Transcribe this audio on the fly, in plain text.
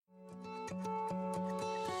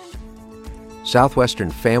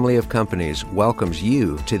Southwestern Family of Companies welcomes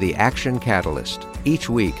you to the Action Catalyst. Each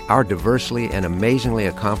week, our diversely and amazingly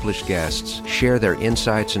accomplished guests share their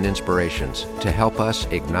insights and inspirations to help us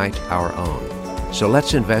ignite our own. So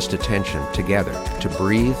let's invest attention together to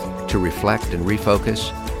breathe, to reflect and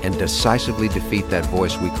refocus, and decisively defeat that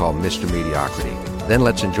voice we call Mr. Mediocrity. Then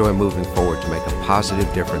let's enjoy moving forward to make a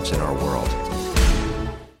positive difference in our world.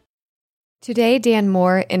 Today, Dan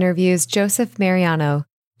Moore interviews Joseph Mariano.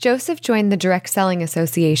 Joseph joined the Direct Selling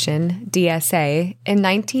Association, DSA, in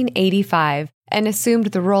 1985 and assumed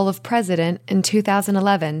the role of president in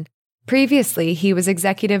 2011. Previously, he was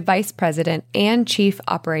executive vice president and chief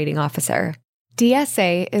operating officer.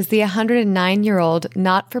 DSA is the 109-year-old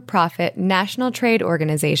not-for-profit national trade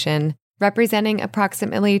organization representing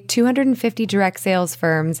approximately 250 direct sales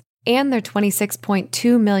firms and their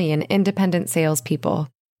 26.2 million independent salespeople.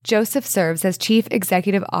 Joseph serves as Chief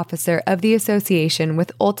Executive Officer of the association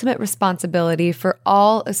with ultimate responsibility for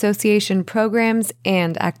all association programs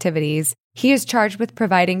and activities. He is charged with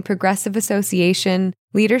providing progressive association,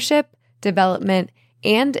 leadership, development,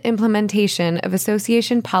 and implementation of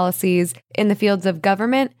association policies in the fields of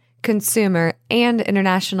government, consumer, and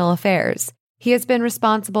international affairs. He has been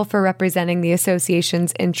responsible for representing the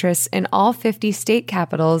association's interests in all 50 state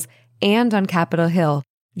capitals and on Capitol Hill.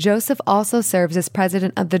 Joseph also serves as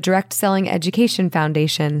president of the Direct Selling Education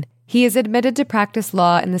Foundation. He is admitted to practice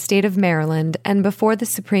law in the state of Maryland and before the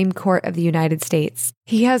Supreme Court of the United States.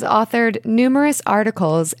 He has authored numerous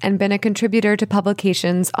articles and been a contributor to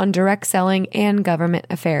publications on direct selling and government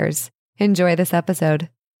affairs. Enjoy this episode.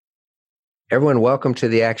 Everyone, welcome to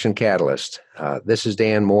the Action Catalyst. This is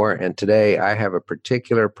Dan Moore, and today I have a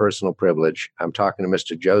particular personal privilege. I'm talking to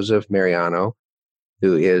Mr. Joseph Mariano,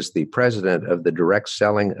 who is the president of the Direct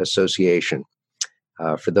Selling Association.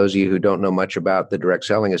 For those of you who don't know much about the Direct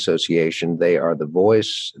Selling Association, they are the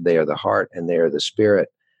voice, they are the heart, and they are the spirit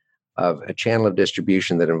of a channel of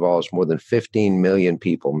distribution that involves more than 15 million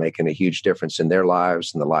people, making a huge difference in their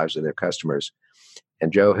lives and the lives of their customers.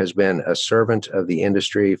 And Joe has been a servant of the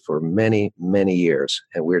industry for many, many years,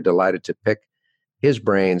 and we're delighted to pick his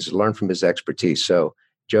brains, learn from his expertise. So,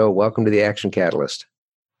 Joe, welcome to the Action Catalyst.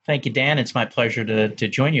 Thank you, Dan. It's my pleasure to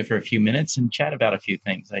join you for a few minutes and chat about a few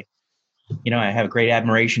things. I have a great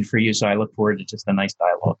admiration for you, so I look forward to just a nice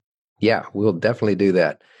dialogue. Yeah, we'll definitely do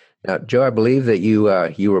that. Now, Joe, I believe that you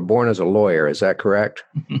were born as a lawyer. Is that correct?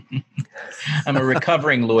 I'm a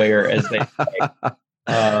recovering lawyer, as they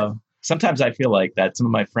say. Sometimes I feel like that. Some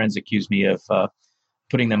of my friends accuse me of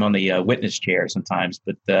putting them on the witness chair sometimes.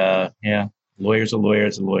 But lawyer's a lawyer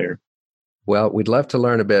is a lawyer. Well, we'd love to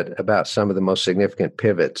learn a bit about some of the most significant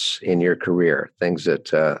pivots in your career, things that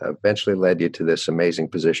eventually led you to this amazing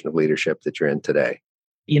position of leadership that you're in today.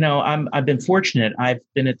 I've been fortunate. I've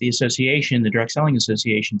been at the association, the Direct Selling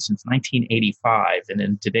Association, since 1985. And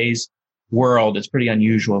in today's world, it's pretty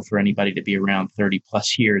unusual for anybody to be around 30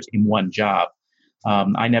 plus years in one job.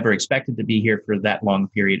 I never expected to be here for that long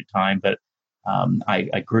period of time, but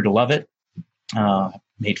I grew to love it,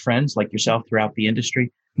 made friends like yourself throughout the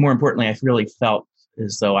industry. More importantly, I really felt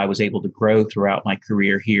as though I was able to grow throughout my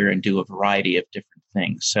career here and do a variety of different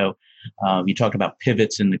things. So you talk about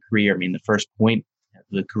pivots in the career. I mean, the first point of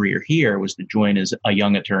the career here was to join as a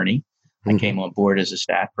young attorney. I came on board as a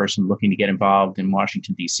staff person looking to get involved in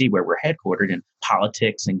Washington, D.C., where we're headquartered in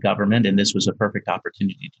politics and government, and this was a perfect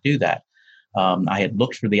opportunity to do that. I had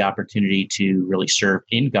looked for the opportunity to really serve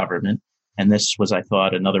in government, and this was, I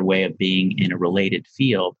thought, another way of being in a related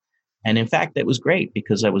field. And in fact, that was great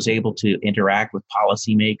because I was able to interact with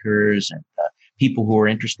policymakers and people who were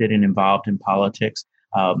interested and involved in politics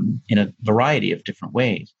in a variety of different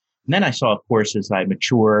ways. And then I saw, of course, as I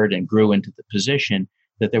matured and grew into the position,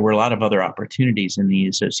 that there were a lot of other opportunities in the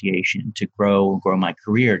association to grow my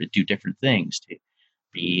career, to do different things, to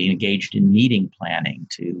be engaged in meeting planning,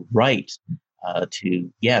 to write,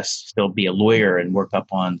 to, still be a lawyer and work up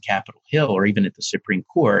on Capitol Hill or even at the Supreme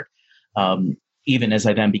Court. Even as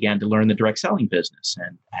I then began to learn the direct selling business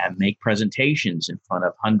and make presentations in front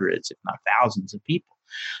of hundreds, if not thousands of people.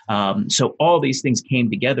 So all these things came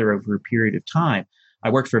together over a period of time. I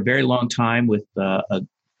worked for a very long time with a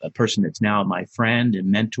person that's now my friend and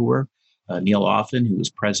mentor, Neil Offen, who was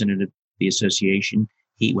president of the association.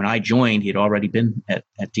 When I joined, he had already been at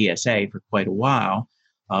DSA for quite a while.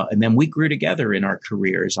 And then we grew together in our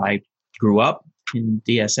careers. I grew up in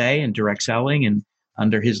DSA and direct selling and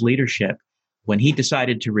under his leadership. When he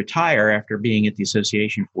decided to retire after being at the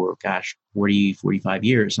association for, 40, 45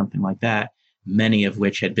 years, something like that, many of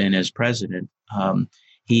which had been as president,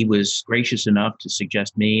 he was gracious enough to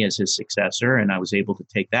suggest me as his successor, and I was able to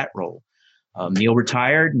take that role. Neil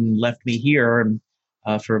retired and left me here. And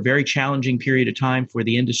for a very challenging period of time for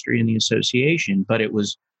the industry and the association, but it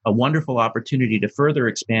was a wonderful opportunity to further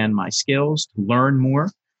expand my skills, to learn more,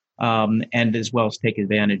 and as well as take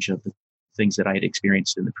advantage of the things that I had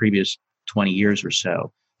experienced in the previous 20 years or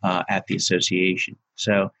so at the association.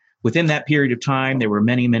 So within that period of time, there were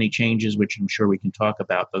many, many changes, which I'm sure we can talk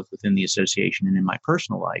about both within the association and in my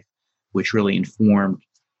personal life, which really informed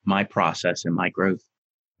my process and my growth.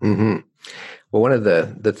 Mm-hmm. Well, one of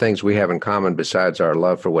the things we have in common, besides our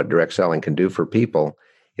love for what direct selling can do for people,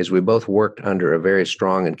 is we both worked under a very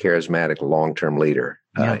strong and charismatic long-term leader.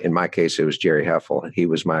 Yeah. In my case, it was Jerry Heffel. He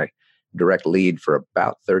was my direct lead for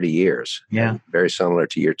about 30 years. Yeah. Very similar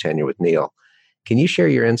to your tenure with Neil. Can you share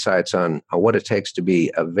your insights on what it takes to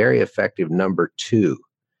be a very effective number two?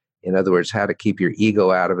 In other words, how to keep your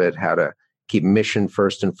ego out of it, how to keep mission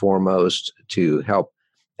first and foremost, to help,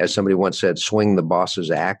 as somebody once said, swing the boss's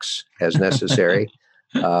axe as necessary,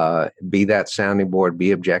 be that sounding board,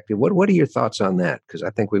 be objective. What are your thoughts on that? Because I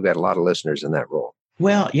think we've got a lot of listeners in that role.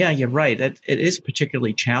 Well, yeah, you're right. It is a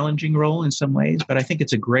particularly challenging role in some ways, but I think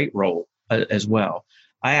it's a great role as well.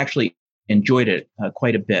 I actually enjoyed it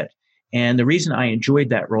quite a bit. And the reason I enjoyed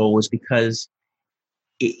that role was because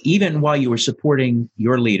even while you were supporting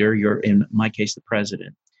your leader, in my case, the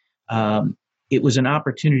president, it was an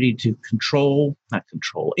opportunity to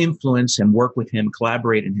influence and work with him,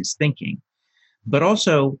 collaborate in his thinking, but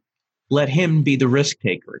also let him be the risk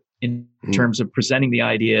taker in terms of presenting the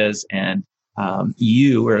ideas, and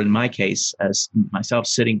you, or in my case, as myself,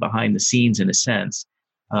 sitting behind the scenes in a sense,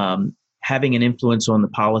 having an influence on the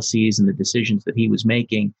policies and the decisions that he was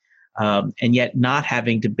making, and yet not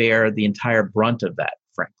having to bear the entire brunt of that,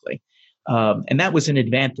 frankly. And that was an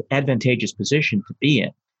advantageous position to be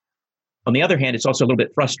in. On the other hand, it's also a little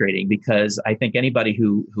bit frustrating because I think anybody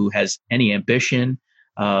who has any ambition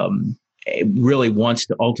really wants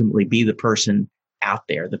to ultimately be the person out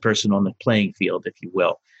there, the person on the playing field, if you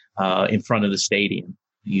will, in front of the stadium.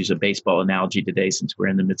 Use a baseball analogy today, since we're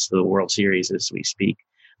in the midst of the World Series as we speak,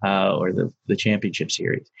 or the championship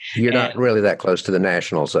series. You're not really that close to the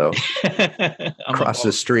Nationals, though. Across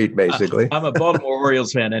the street, basically. I'm a Baltimore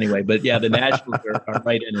Orioles fan anyway, but yeah, the Nationals are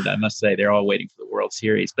right in it. I must say, they're all waiting for the World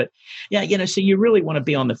Series. But yeah, so you really want to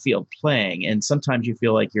be on the field playing, and sometimes you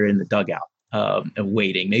feel like you're in the dugout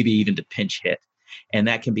waiting, maybe even to pinch hit. And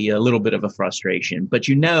that can be a little bit of a frustration, but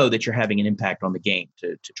you know that you're having an impact on the game,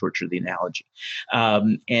 to torture the analogy.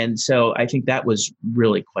 And so I think that was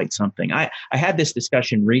really quite something. I had this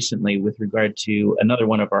discussion recently with regard to another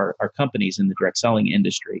one of our companies in the direct selling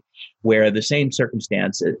industry, where the same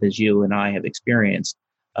circumstance as you and I have experienced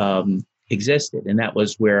existed. And that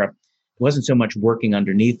was where it wasn't so much working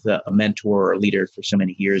underneath a mentor or a leader for so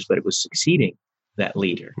many years, but it was succeeding that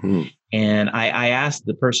leader. And I asked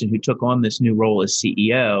the person who took on this new role as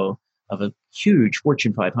CEO of a huge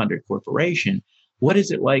Fortune 500 corporation, what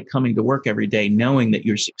is it like coming to work every day knowing that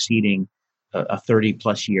you're succeeding a 30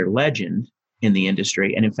 plus year legend in the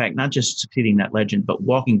industry? And in fact, not just succeeding that legend, but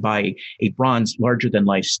walking by a bronze larger than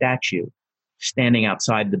life statue standing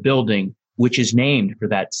outside the building, which is named for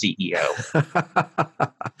that CEO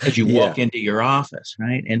as you walk into your office,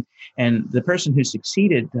 right? And the person who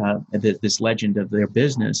succeeded this legend of their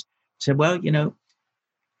business said, well,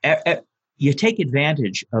 you take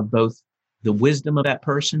advantage of both the wisdom of that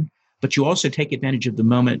person, but you also take advantage of the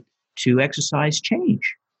moment to exercise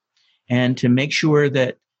change and to make sure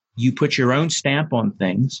that you put your own stamp on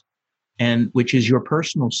things, and which is your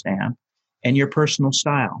personal stamp and your personal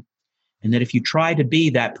style. And that if you try to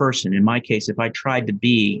be that person, in my case, if I tried to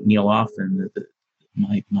be Neil Offen,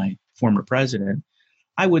 my former president,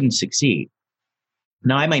 I wouldn't succeed.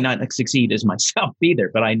 Now, I may not succeed as myself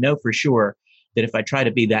either, but I know for sure that if I try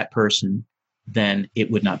to be that person, then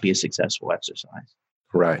it would not be a successful exercise.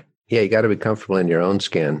 Right. Yeah, you got to be comfortable in your own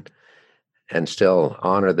skin and still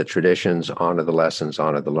honor the traditions, honor the lessons,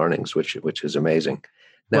 honor the learnings, which is amazing.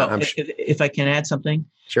 Now, well, if I can add something,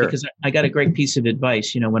 sure. Because I got a great piece of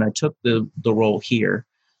advice. When I took the role here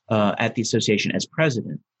at the association as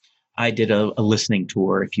president, I did a listening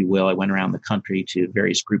tour, if you will. I went around the country to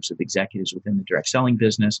various groups of executives within the direct selling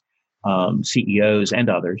business, CEOs and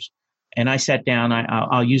others. And I sat down,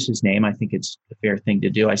 I'll use his name. I think it's a fair thing to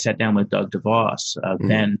do. I sat down with Doug DeVos,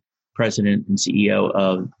 then president and CEO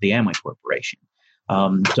of the Amway Corporation.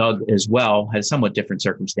 Doug as well had a somewhat different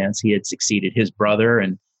circumstance. He had succeeded his brother,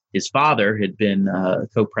 and his father had been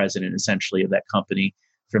co-president essentially of that company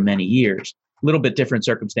for many years. A little bit different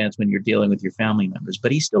circumstance when you're dealing with your family members,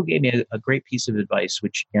 but he still gave me a great piece of advice,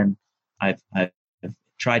 which again, I've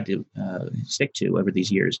tried to stick to over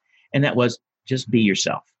these years. And that was just be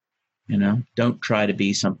yourself. Don't try to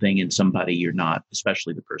be something and somebody you're not,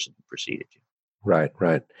 especially the person who preceded you. Right,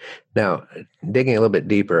 right. Now, digging a little bit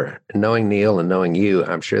deeper, knowing Neil and knowing you,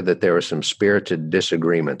 I'm sure that there were some spirited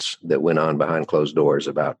disagreements that went on behind closed doors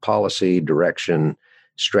about policy, direction,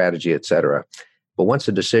 strategy, et cetera. But once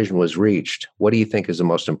a decision was reached, what do you think is the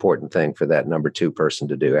most important thing for that number two person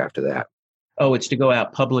to do after that? Oh, it's to go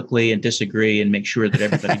out publicly and disagree and make sure that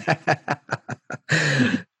everybody,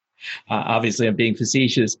 obviously I'm being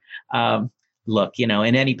facetious. Look, in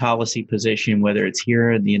any policy position, whether it's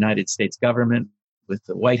here in the United States government with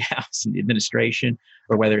the White House and the administration,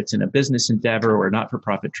 or whether it's in a business endeavor or a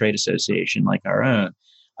not-for-profit trade association like our own,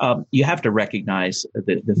 you have to recognize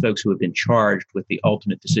the folks who have been charged with the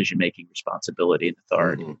ultimate decision-making responsibility and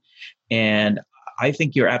authority. Mm-hmm. And I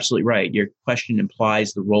think you're absolutely right. Your question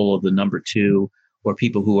implies the role of the number two or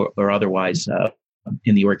people who are otherwise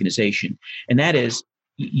in the organization. And that is,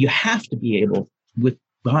 you have to be able, with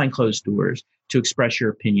behind closed doors, to express your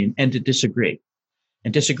opinion and to disagree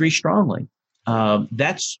strongly.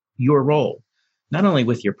 That's your role, not only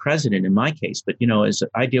with your president in my case, but, as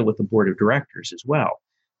I deal with the board of directors as well.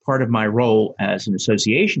 Part of my role as an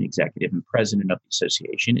association executive and president of the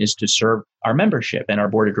association is to serve our membership, and our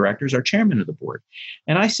board of directors are chairman of the board.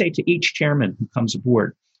 And I say to each chairman who comes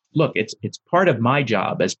aboard, look, it's part of my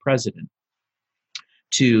job as president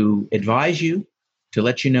to advise you, to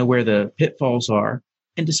let you know where the pitfalls are,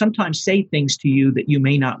 and to sometimes say things to you that you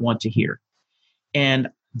may not want to hear. And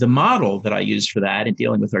the model that I use for that in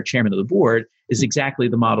dealing with our chairman of the board is exactly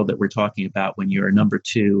the model that we're talking about when you're a number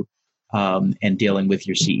two and dealing with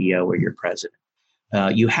your CEO or your president.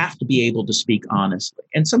 You have to be able to speak honestly.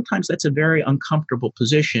 And sometimes that's a very uncomfortable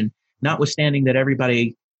position, notwithstanding that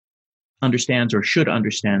everybody understands or should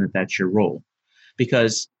understand that that's your role,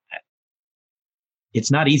 because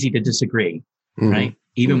it's not easy to disagree, right?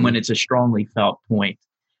 Even when it's a strongly felt point.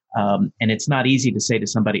 And it's not easy to say to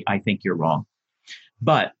somebody, I think you're wrong.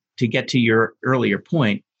 But to get to your earlier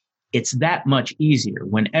point, it's that much easier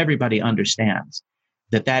when everybody understands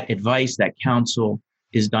that advice, that counsel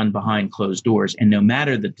is done behind closed doors. And no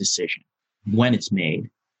matter the decision, when it's made,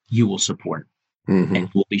 you will support and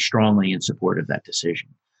will be strongly in support of that decision.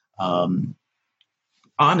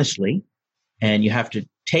 Honestly, and you have to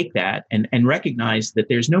take that and recognize that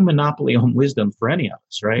there's no monopoly on wisdom for any of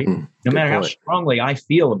us, right? No matter how strongly I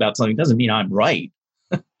feel about something, doesn't mean I'm right.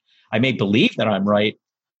 I may believe that I'm right,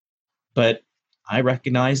 but I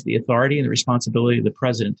recognize the authority and the responsibility of the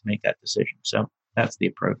president to make that decision. So that's the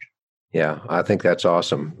approach. Yeah, I think that's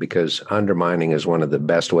awesome, because undermining is one of the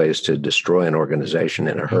best ways to destroy an organization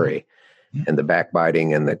in a hurry. And the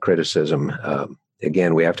backbiting and the criticism,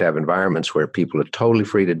 again, we have to have environments where people are totally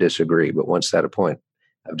free to disagree. But once that point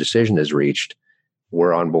of decision is reached,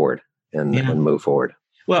 we're on board and move forward.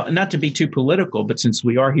 Well, not to be too political, but since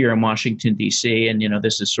we are here in Washington, D.C., and,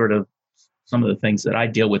 this is sort of some of the things that I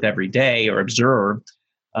deal with every day or observe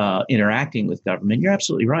interacting with government, you're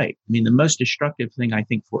absolutely right. I mean, the most destructive thing, I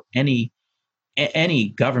think, for any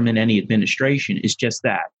government, any administration is just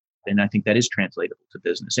that. And I think that is translatable to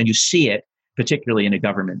business. And you see it, particularly in a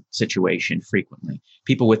government situation, frequently.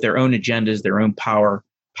 People with their own agendas, their own power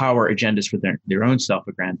agendas for their own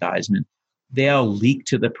self-aggrandizement, they'll leak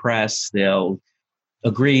to the press, they'll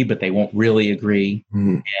agree, but they won't really agree.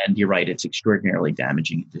 And you're right, it's extraordinarily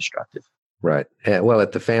damaging and destructive. Right. Well,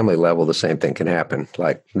 at the family level, the same thing can happen.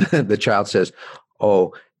 Like the child says,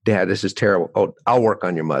 oh, Dad, this is terrible. Oh, I'll work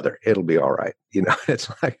on your mother. It'll be all right.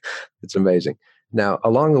 It's amazing. Now,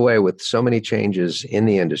 along the way, with so many changes in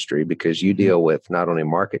the industry, because you deal with not only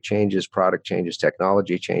market changes, product changes,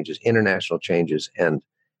 technology changes, international changes, and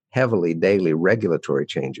heavily daily regulatory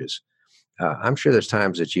changes, I'm sure there's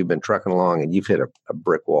times that you've been trucking along and you've hit a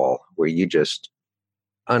brick wall where you just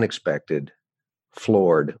unexpected,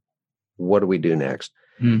 floored. What do we do next?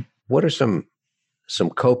 What are some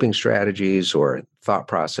coping strategies or thought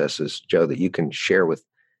processes, Joe, that you can share with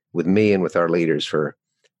me and with our leaders for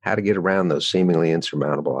how to get around those seemingly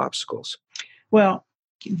insurmountable obstacles? Well,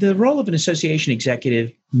 the role of an association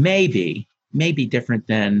executive may be different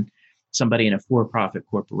than somebody in a for-profit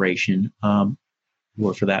corporation,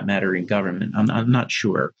 or for that matter in government. I'm not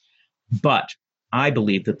sure. But I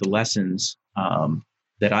believe that the lessons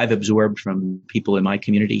that I've absorbed from people in my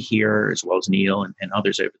community here, as well as Neil and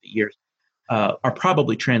others over the years, are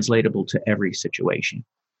probably translatable to every situation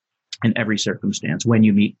and every circumstance when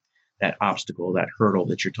you meet that obstacle, that hurdle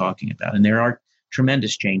that you're talking about. And there are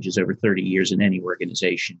tremendous changes over 30 years in any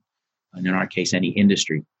organization, and in our case, any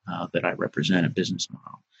industry that I represent, a business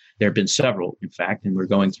model. There have been several, in fact, and we're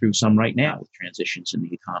going through some right now with transitions in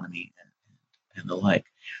the economy and the like.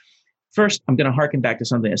 First, I'm going to harken back to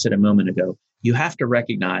something I said a moment ago. You have to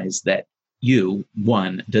recognize that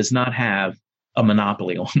one, does not have a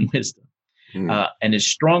monopoly on wisdom. and as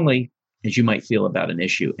strongly as you might feel about an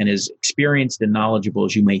issue, and as experienced and knowledgeable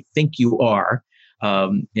as you may think you are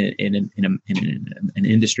in an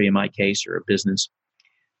industry, in my case, or a business,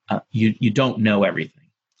 you don't know everything.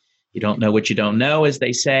 You don't know what you don't know, as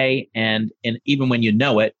they say, and even when you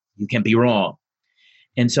know it, you can be wrong.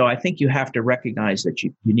 And so I think you have to recognize that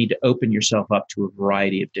you need to open yourself up to a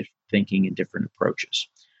variety of different thinking and different approaches.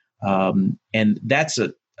 And that's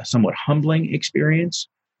a somewhat humbling experience,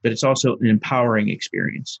 but it's also an empowering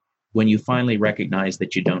experience when you finally recognize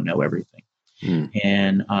that you don't know everything.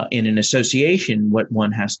 And in an association, what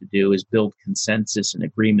one has to do is build consensus and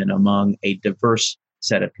agreement among a diverse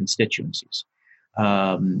set of constituencies.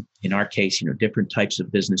 In our case, different types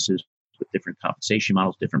of businesses with different compensation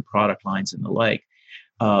models, different product lines, and the like.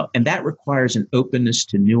 And that requires an openness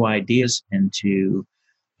to new ideas and to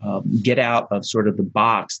get out of sort of the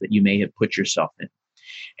box that you may have put yourself in.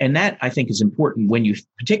 And that, I think, is important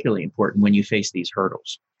particularly important when you face these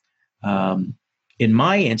hurdles. In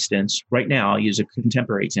my instance, right now, I'll use a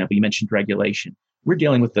contemporary example. You mentioned regulation. We're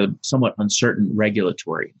dealing with a somewhat uncertain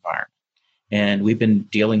regulatory environment. And we've been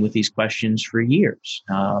dealing with these questions for years.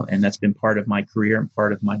 And that's been part of my career and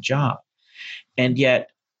part of my job. And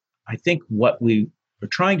yet, I think what we are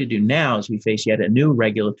trying to do now as we face yet a new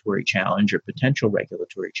regulatory challenge or potential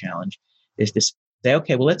regulatory challenge is to say,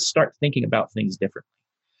 okay, well, let's start thinking about things differently.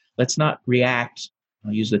 Let's not react,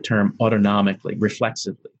 I'll use the term autonomically,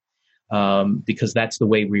 reflexively, because that's the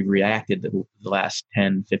way we reacted the last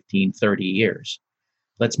 10, 15, 30 years.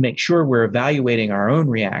 Let's make sure we're evaluating our own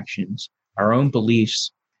reactions, our own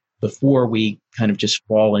beliefs, before we kind of just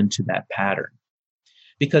fall into that pattern.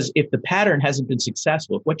 Because if the pattern hasn't been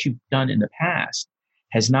successful, if what you've done in the past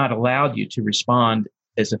has not allowed you to respond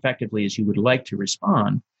as effectively as you would like to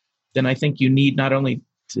respond, then I think you need not only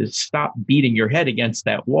to stop beating your head against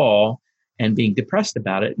that wall and being depressed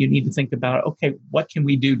about it, you need to think about, okay, what can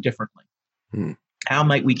we do differently? How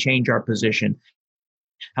might we change our position?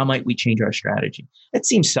 How might we change our strategy? That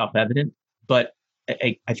seems self-evident, but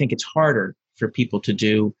I think it's harder for people to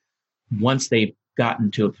do once they've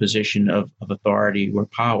gotten to a position of authority or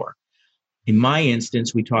power. In my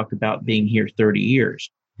instance, we talked about being here 30 years,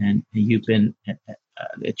 and you've been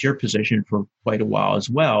at your position for quite a while as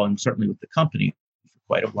well, and certainly with the company for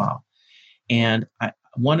quite a while. And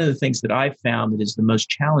one of the things that I've found that is the most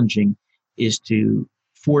challenging is to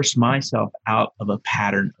force myself out of a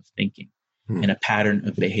pattern of thinking and a pattern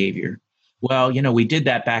of behavior. Well, we did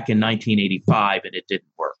that back in 1985 and it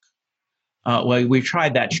didn't work. Well, we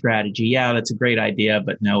tried that strategy. Yeah, that's a great idea,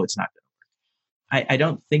 but no, it's not going to work. I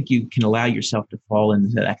don't think you can allow yourself to fall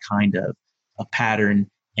into that kind of a pattern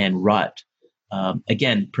and rut.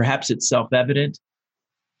 Again, perhaps it's self-evident,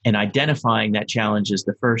 and identifying that challenge is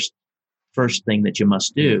the first thing that you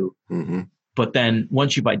must do. But then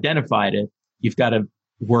once you've identified it, you've got to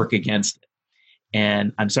work against it.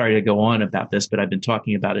 And I'm sorry to go on about this, but I've been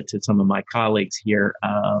talking about it to some of my colleagues here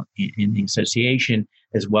in the association,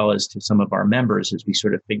 as well as to some of our members as we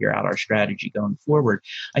sort of figure out our strategy going forward.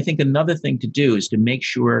 I think another thing to do is to make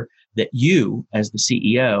sure that you, as the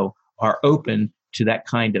CEO, are open to that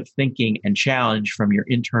kind of thinking and challenge from your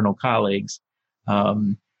internal colleagues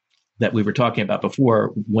that we were talking about before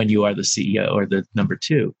when you are the CEO or the number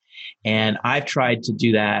two. And I've tried to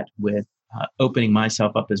do that with opening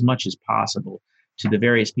myself up as much as possible to the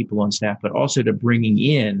various people on staff, but also to bringing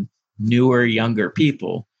in newer, younger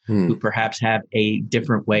people who perhaps have a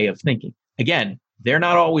different way of thinking. Again, they're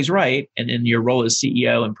not always right. And in your role as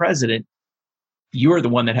CEO and president, you're the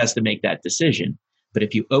one that has to make that decision. But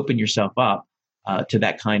if you open yourself up to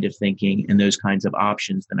that kind of thinking and those kinds of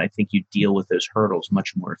options, then I think you deal with those hurdles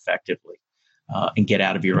much more effectively and get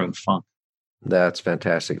out of your own funk. That's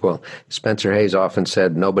fantastic. Well, Spencer Hayes often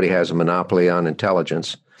said nobody has a monopoly on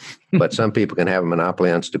intelligence, but some people can have a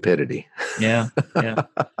monopoly on stupidity. Yeah.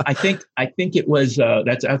 I think it was,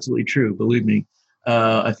 that's absolutely true. Believe me,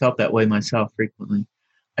 I felt that way myself frequently.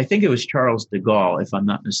 I think it was Charles de Gaulle, if I'm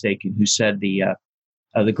not mistaken, who said the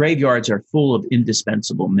graveyards are full of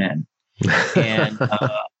indispensable men. And,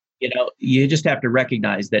 you just have to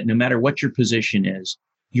recognize that no matter what your position is,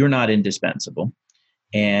 you're not indispensable.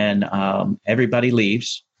 And everybody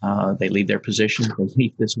leaves. They leave their positions. They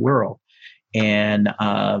leave this world. And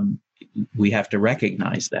we have to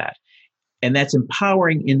recognize that. And that's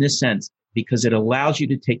empowering in this sense because it allows you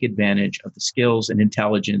to take advantage of the skills and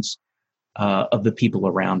intelligence of the people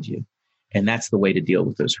around you. And that's the way to deal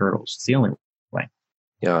with those hurdles. It's the only way.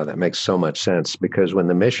 Yeah, that makes so much sense because when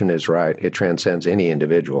the mission is right, it transcends any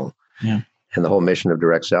individual. Yeah. And the whole mission of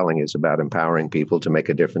direct selling is about empowering people to make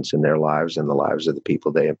a difference in their lives and the lives of the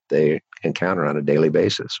people they encounter on a daily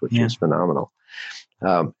basis, which is phenomenal.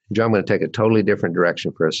 Joe, I'm going to take a totally different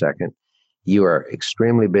direction for a second. You are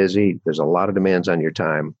extremely busy. There's a lot of demands on your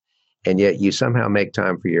time, and yet you somehow make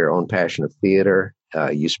time for your own passion of theater.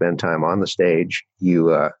 You spend time on the stage.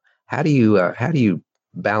 How do you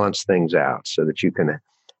balance things out so that you can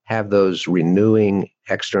have those renewing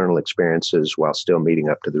external experiences while still meeting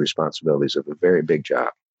up to the responsibilities of a very big job?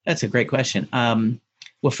 That's a great question.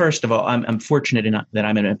 Well, first of all, I'm fortunate enough that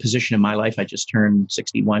I'm in a position in my life. I just turned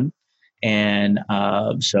 61. And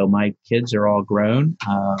so my kids are all grown,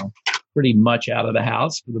 pretty much out of the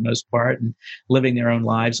house for the most part and living their own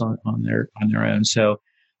lives on their own. So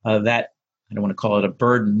that, I don't want to call it a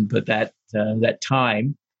burden, but that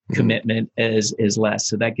time commitment is less.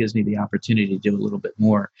 So that gives me the opportunity to do a little bit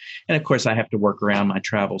more. And of course, I have to work around my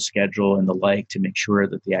travel schedule and the like to make sure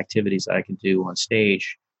that the activities that I can do on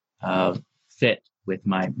stage fit with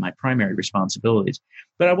my primary responsibilities.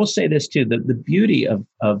 But I will say this too, the beauty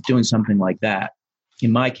of doing something like that,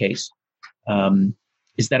 in my case,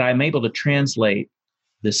 is that I'm able to translate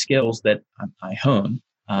the skills that I hone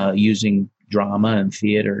using drama and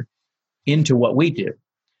theater into what we do.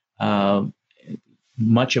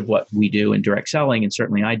 Much of what we do in direct selling, and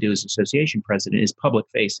certainly I do as association president, is public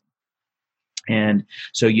facing. And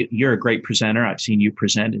so you're a great presenter. I've seen you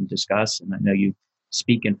present and discuss, and I know you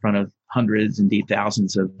speak in front of hundreds, indeed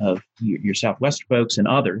thousands of your Southwest folks and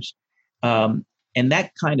others. And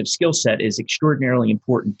that kind of skill set is extraordinarily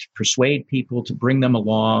important to persuade people, to bring them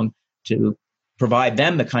along, to provide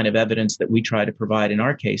them the kind of evidence that we try to provide in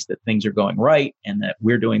our case, that things are going right and that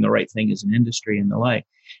we're doing the right thing as an industry and the like.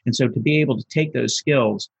 And so to be able to take those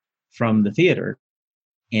skills from the theater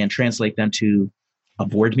and translate them to a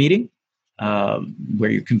board meeting, where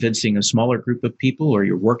you're convincing a smaller group of people, or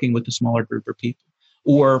you're working with a smaller group of people,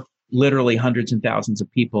 or literally hundreds and thousands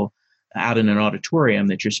of people out in an auditorium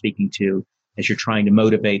that you're speaking to as you're trying to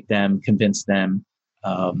motivate them, convince them,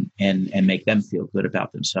 and make them feel good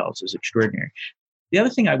about themselves, is extraordinary. The other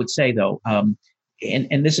thing I would say, though,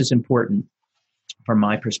 and this is important from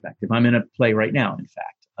my perspective, I'm in a play right now, in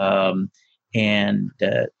fact, and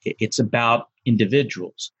it's about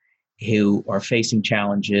individuals who are facing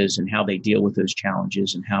challenges and how they deal with those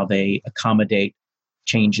challenges and how they accommodate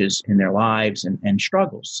changes in their lives and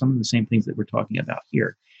struggles, some of the same things that we're talking about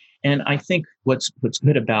here. And I think what's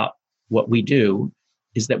good about what we do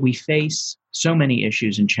is that we face so many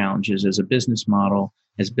issues and challenges as a business model,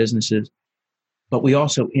 as businesses, but we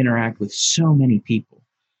also interact with so many people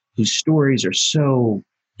whose stories are so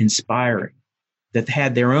inspiring, that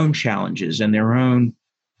had their own challenges and their own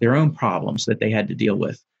problems that they had to deal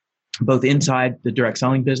with, both inside the direct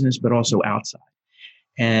selling business, but also outside.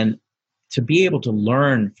 And to be able to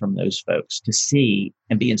learn from those folks, to see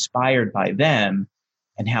and be inspired by them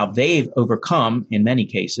and how they've overcome, in many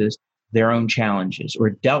cases, their own challenges or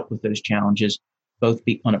dealt with those challenges, both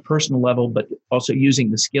on a personal level, but also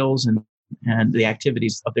using the skills and the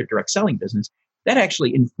activities of their direct selling business, that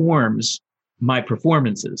actually informs my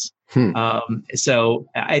performances. So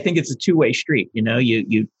I think it's a two-way street.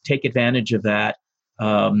 You take advantage of that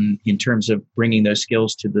in terms of bringing those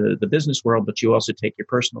skills to the business world, but you also take your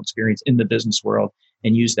personal experience in the business world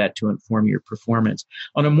and use that to inform your performance.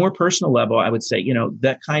 On a more personal level, I would say,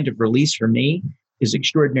 that kind of release for me is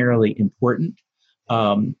extraordinarily important.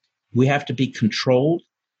 We have to be controlled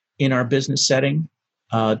in our business setting.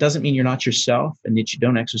 Doesn't mean you're not yourself and that you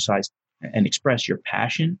don't exercise and express your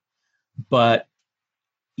passion, but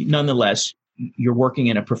nonetheless, you're working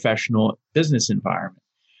in a professional business environment.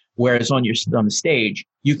 Whereas on the stage,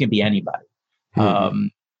 you can be anybody.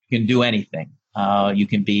 You can do anything. You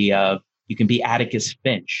can be Atticus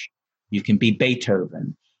Finch. You can be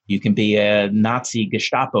Beethoven. You can be a Nazi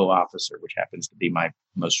Gestapo officer, which happens to be my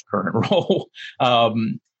most current role.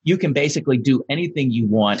 You can basically do anything you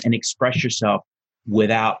want and express yourself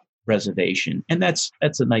without reservation. And that's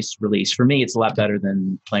a nice release. For me, it's a lot better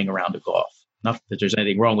than playing a round of golf. Not that there's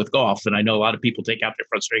anything wrong with golf, and I know a lot of people take out their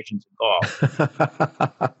frustrations in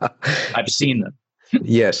golf. I've seen them.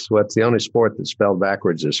 Yes, it's the only sport that's spelled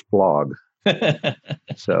backwards is flog.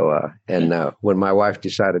 So, when my wife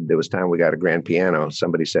decided it was time we got a grand piano,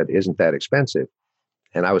 somebody said, "Isn't that expensive?"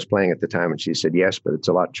 And I was playing at the time, and she said, "Yes, but it's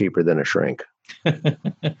a lot cheaper than a shrink."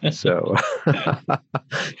 So,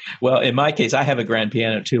 well, in my case, I have a grand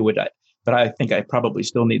piano too, but I think I probably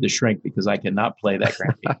still need the shrink because I cannot play that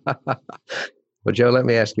grand piano. Well, Joe, let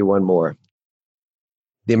me ask you one more.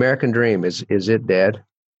 The American dream, is it dead?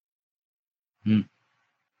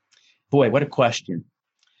 Boy, what a question.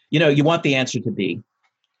 You want the answer to be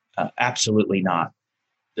absolutely not.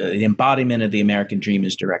 The embodiment of the American dream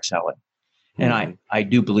is direct selling. And I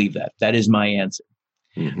do believe that. That is my answer.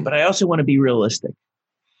 Mm-hmm. But I also want to be realistic.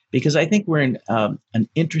 because I think we're in an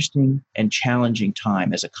interesting and challenging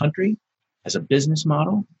time as a country, as a business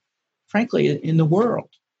model, frankly, in the world.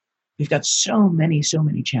 We've got so many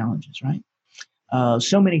challenges, right?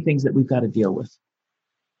 So many things that we've got to deal with.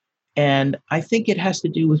 And I think it has to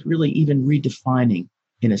do with really even redefining,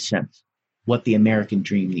 in a sense, what the American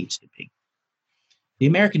dream needs to be. The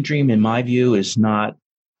American dream, in my view, is not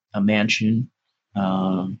a mansion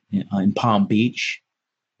in Palm Beach.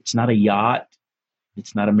 It's not a yacht.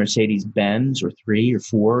 It's not a Mercedes Benz or 3 or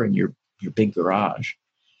 4 in your big garage.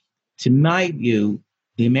 To my view,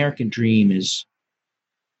 the American dream is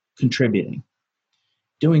contributing,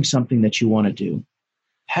 doing something that you want to do,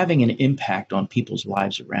 having an impact on people's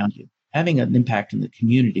lives around you, having an impact in the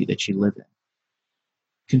community that you live in,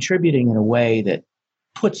 contributing in a way that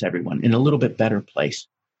puts everyone in a little bit better place.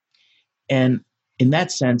 And in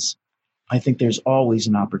that sense, I think there's always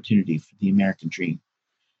an opportunity for the American dream.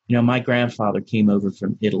 You know, my grandfather came over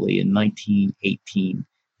from Italy in 1918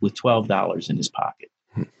 with $12 in his pocket.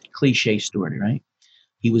 Cliche story, right?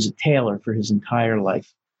 He was a tailor for his entire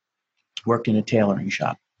life, worked in a tailoring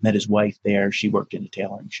shop, met his wife there. She worked in a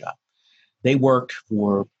tailoring shop. They worked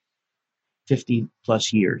for 50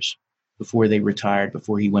 plus years before they retired,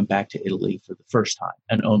 before he went back to Italy for the first time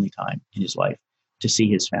and only time in his life to see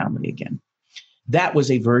his family again. That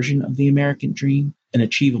was a version of the American dream, and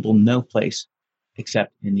achievable no place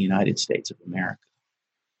except in the United States of America.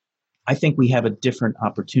 I think we have a different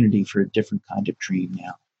opportunity for a different kind of dream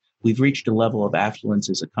now. We've reached a level of affluence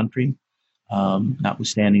as a country,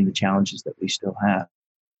 notwithstanding the challenges that we still have.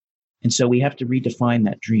 And so we have to redefine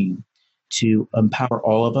that dream to empower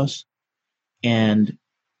all of us, and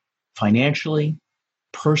financially,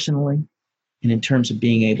 personally, and in terms of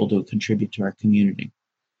being able to contribute to our community.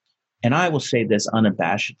 And I will say this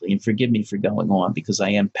unabashedly, and forgive me for going on because I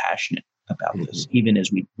am passionate about this, even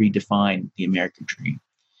as we redefine the American dream.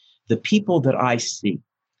 The people that I see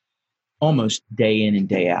almost day in and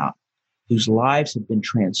day out, whose lives have been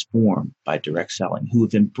transformed by direct selling, who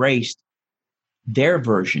have embraced their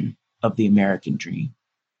version of the American dream,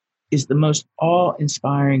 is the most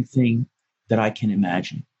awe-inspiring thing that I can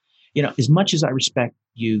imagine. You know, as much as I respect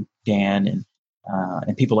you, Dan,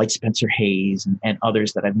 and people like Spencer Hayes and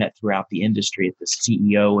others that I've met throughout the industry at the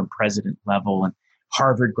CEO and president level, and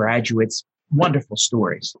Harvard graduates, wonderful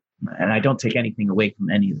stories. And I don't take anything away from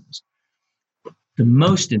any of those. The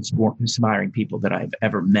most inspiring people that I've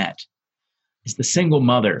ever met is the single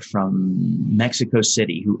mother from Mexico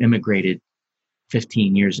City who immigrated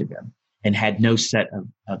 15 years ago and had no set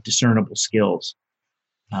of discernible skills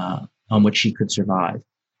on which she could survive,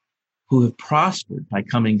 who have prospered by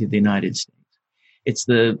coming to the United States. It's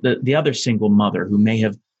the other single mother who may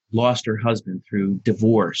have lost her husband through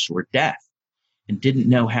divorce or death and didn't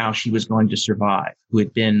know how she was going to survive, who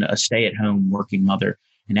had been a stay-at-home working mother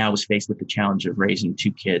and now was faced with the challenge of raising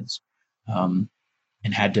 2 kids, and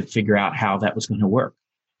had to figure out how that was going to work.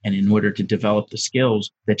 And in order to develop the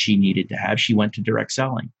skills that she needed to have, she went to direct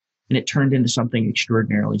selling, and it turned into something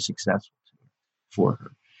extraordinarily successful for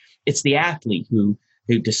her. It's the athlete who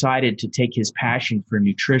decided to take his passion for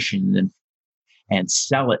nutrition and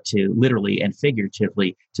sell it to literally and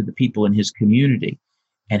figuratively to the people in his community,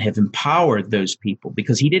 and have empowered those people,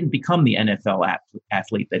 because he didn't become the NFL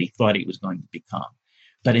athlete that he thought he was going to become.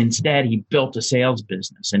 But instead, he built a sales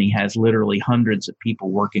business, and he has literally hundreds of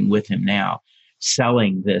people working with him now,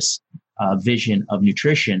 selling this vision of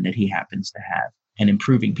nutrition that he happens to have, and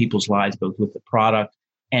improving people's lives, both with the product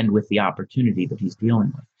and with the opportunity that he's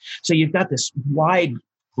dealing with. So you've got this wide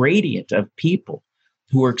gradient of people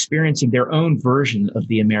who are experiencing their own version of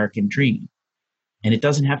the American dream. And it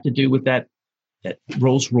doesn't have to do with that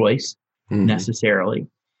Rolls Royce necessarily.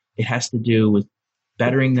 It has to do with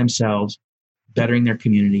bettering themselves, bettering their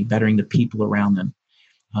community, bettering the people around them.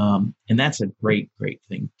 And that's a great, great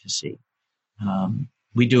thing to see.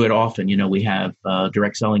 We do it often. You know, we have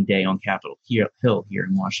Direct Selling Day on Capitol Hill here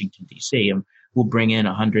in Washington, D.C., and we'll bring in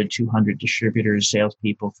 100, 200 distributors,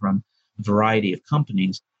 salespeople from a variety of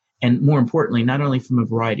companies. And more importantly, not only from a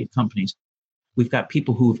variety of companies, we've got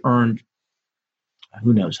people who've earned,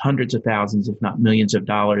 who knows, hundreds of thousands, if not millions of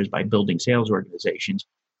dollars by building sales organizations.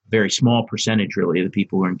 A very small percentage, really, of the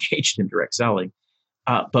people who are engaged in direct selling.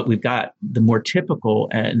 But we've got the more typical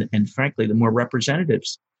and frankly, the more representative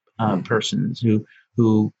persons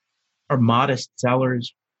who are modest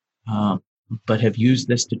sellers, but have used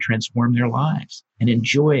this to transform their lives and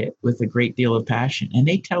enjoy it with a great deal of passion. And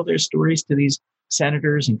they tell their stories to these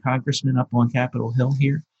senators and congressmen up on Capitol Hill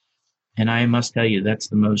here. And I must tell you, that's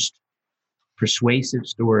the most persuasive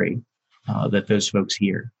story that those folks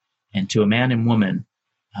hear. And to a man and woman,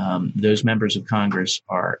 those members of Congress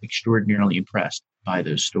are extraordinarily impressed by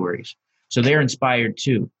those stories. So they're inspired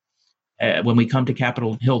too. When we come to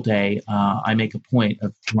Capitol Hill Day, I make a point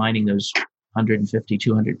of lining those 150,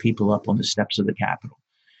 200 people up on the steps of the Capitol.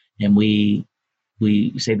 And we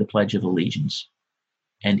say the Pledge of Allegiance.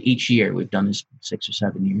 And each year, we've done this 6 or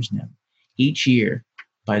 7 years now. Each year,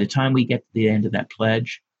 by the time we get to the end of that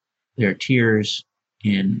pledge, there are tears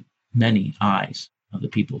in many eyes of the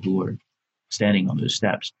people who are standing on those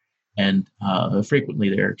steps. And frequently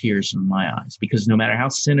there are tears in my eyes, because no matter how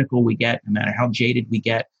cynical we get, no matter how jaded we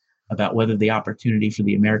get about whether the opportunity for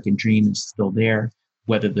the American dream is still there,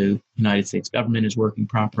 whether the United States government is working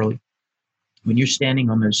properly, when you're standing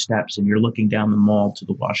on those steps and you're looking down the mall to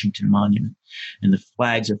the Washington Monument and the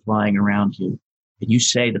flags are flying around you, and you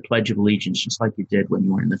say the Pledge of Allegiance just like you did when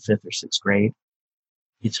you were in the 5th or 6th grade,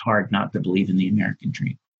 it's hard not to believe in the American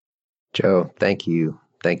dream. Joe, thank you.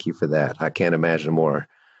 Thank you for that. I can't imagine a more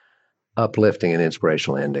uplifting and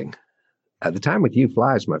inspirational ending. The time with you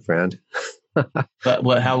flies, my friend.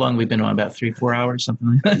 But how long we've been on? About 3-4 hours, something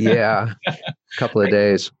like that? Yeah, a couple of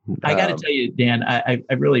days. I got to tell you, Dan, I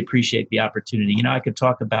really appreciate the opportunity. I could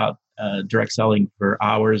talk about direct selling for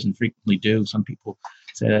hours, and frequently do. Some people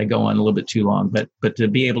say I go on a little bit too long, but to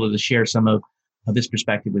be able to share some of this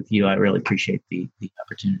perspective with you, I really appreciate the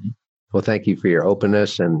opportunity. Well, thank you for your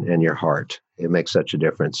openness and your heart. It makes such a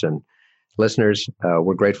difference. And listeners,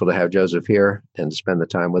 we're grateful to have Joseph here and to spend the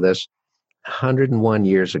time with us. 101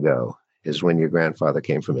 years ago is when your grandfather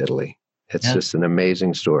came from Italy. It's just an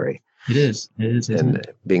amazing story. It is. And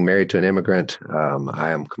being married to an immigrant,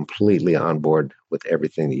 I am completely on board with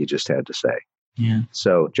everything that you just had to say. Yeah.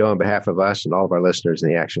 So, Joe, on behalf of us and all of our listeners in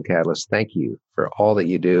the Action Catalyst, thank you for all that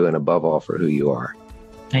you do, and above all, for who you are.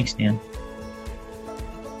 Thanks, Dan.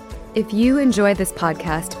 If you enjoy this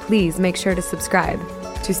podcast, please make sure to subscribe.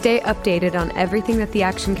 To stay updated on everything that the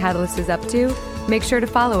Action Catalyst is up to, make sure to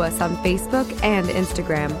follow us on Facebook and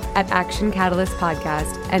Instagram at Action Catalyst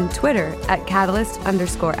Podcast and Twitter at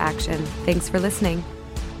Catalyst_Action. Thanks for listening.